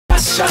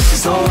shot,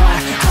 she's so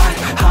hot, hot,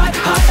 hot,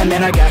 hot. And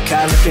then I got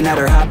caught looking at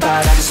her hot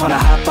bod. I just wanna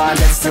hop on,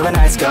 that's till the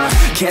night's gone.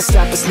 Can't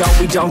stop us, no,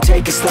 we don't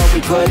take it slow.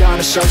 We put on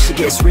a show, she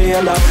gets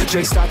real low.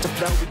 Drinks start to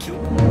flow, we keep...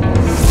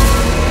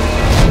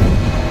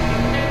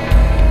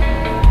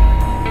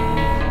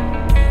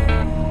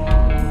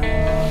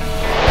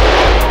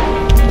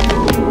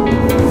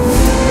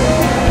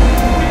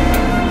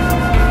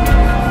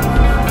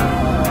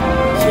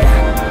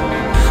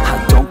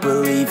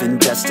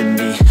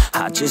 Destiny,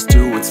 I just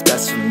do what's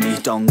best for me.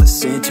 Don't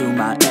listen to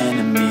my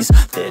enemies,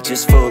 they're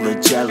just full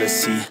of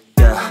jealousy.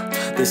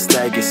 Yeah, this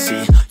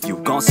legacy, you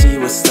gon' see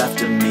what's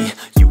left of me.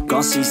 You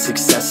gon' see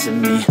success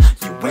in me,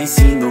 you ain't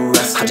seen the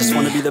rest of me. I just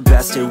wanna be the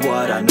best at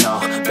what I know,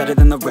 better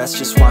than the rest,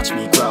 just watch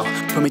me grow.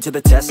 Put me to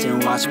the test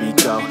and watch me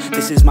go.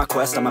 This is my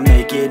quest, I'ma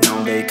make it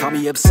known. They call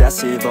me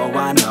obsessive, oh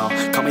I know.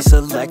 Call me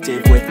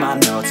selective with my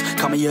notes.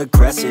 Call me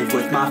aggressive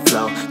with my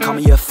flow. Call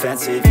me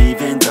offensive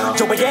even though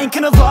Joe, I ain't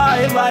gonna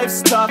lie,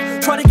 life's tough.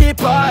 Try to get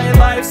by,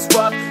 life's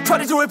rough. Try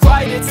to do it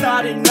right, it's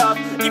not enough.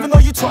 Even though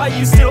you try,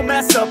 you still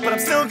mess up. But I'm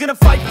still gonna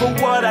fight for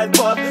what I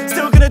love.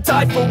 Still gonna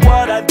die for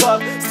what I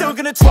love. Still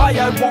gonna try,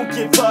 I won't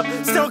give up.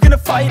 Still gonna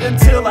fight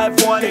until I've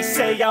won. They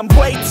say I'm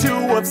way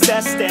too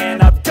obsessed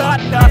and I've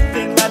got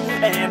nothing left,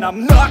 and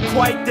I'm not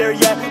quite there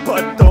yet,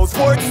 but those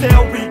words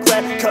they'll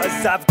regret.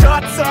 Cause I've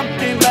got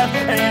something left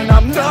and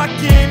I'm not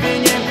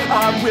giving in.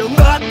 I will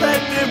not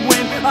let them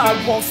win.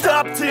 I won't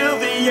stop till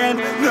the end,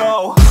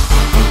 no.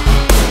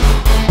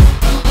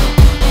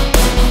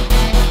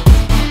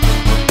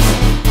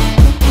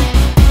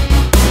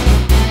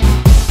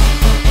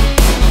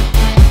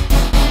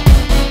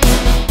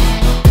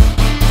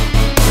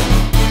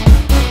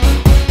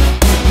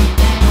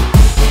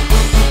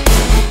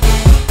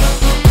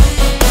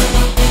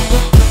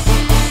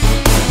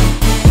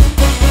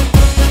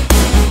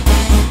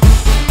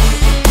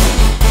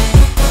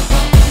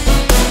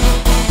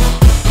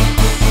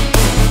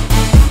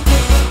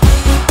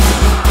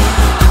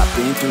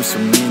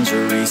 Some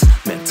injuries,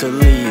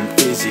 mentally and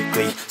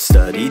physically.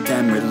 Studied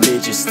them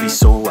religiously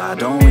so I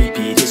don't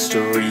repeat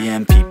history.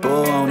 And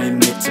people won't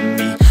admit to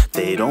me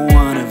they don't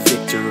want a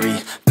victory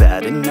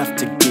bad enough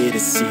to get a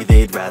C.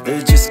 They'd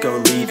rather just go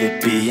leave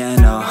it be.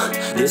 And oh,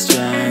 this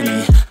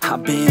journey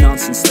I've been on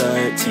since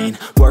 13.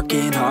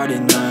 Working hard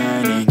and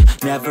learning,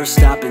 never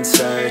stopping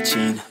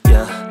searching.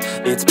 Yeah,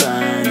 it's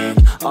burning,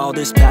 all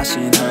this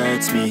passion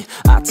hurts me.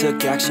 I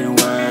took action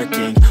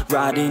working,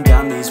 writing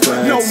down these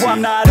words. No,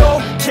 I'm not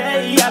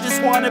okay, I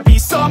just wanna be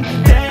something.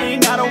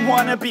 I don't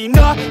wanna be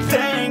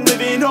nothing,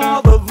 living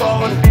all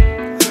alone.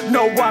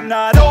 No, I'm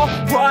not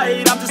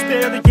alright, I'm just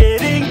barely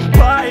getting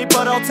by.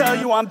 But I'll tell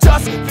you I'm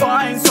just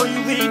fine, so you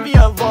leave me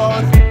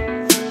alone.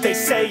 They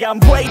say I'm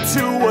way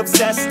too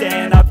obsessed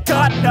and I've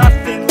got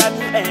nothing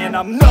left, and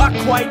I'm not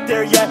quite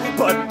there yet,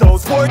 but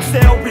those words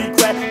they'll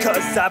regret.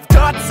 Cause I've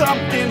got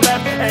something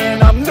left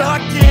and I'm not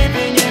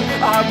giving in.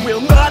 I will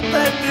not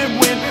let them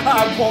win.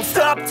 I won't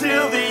stop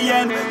till the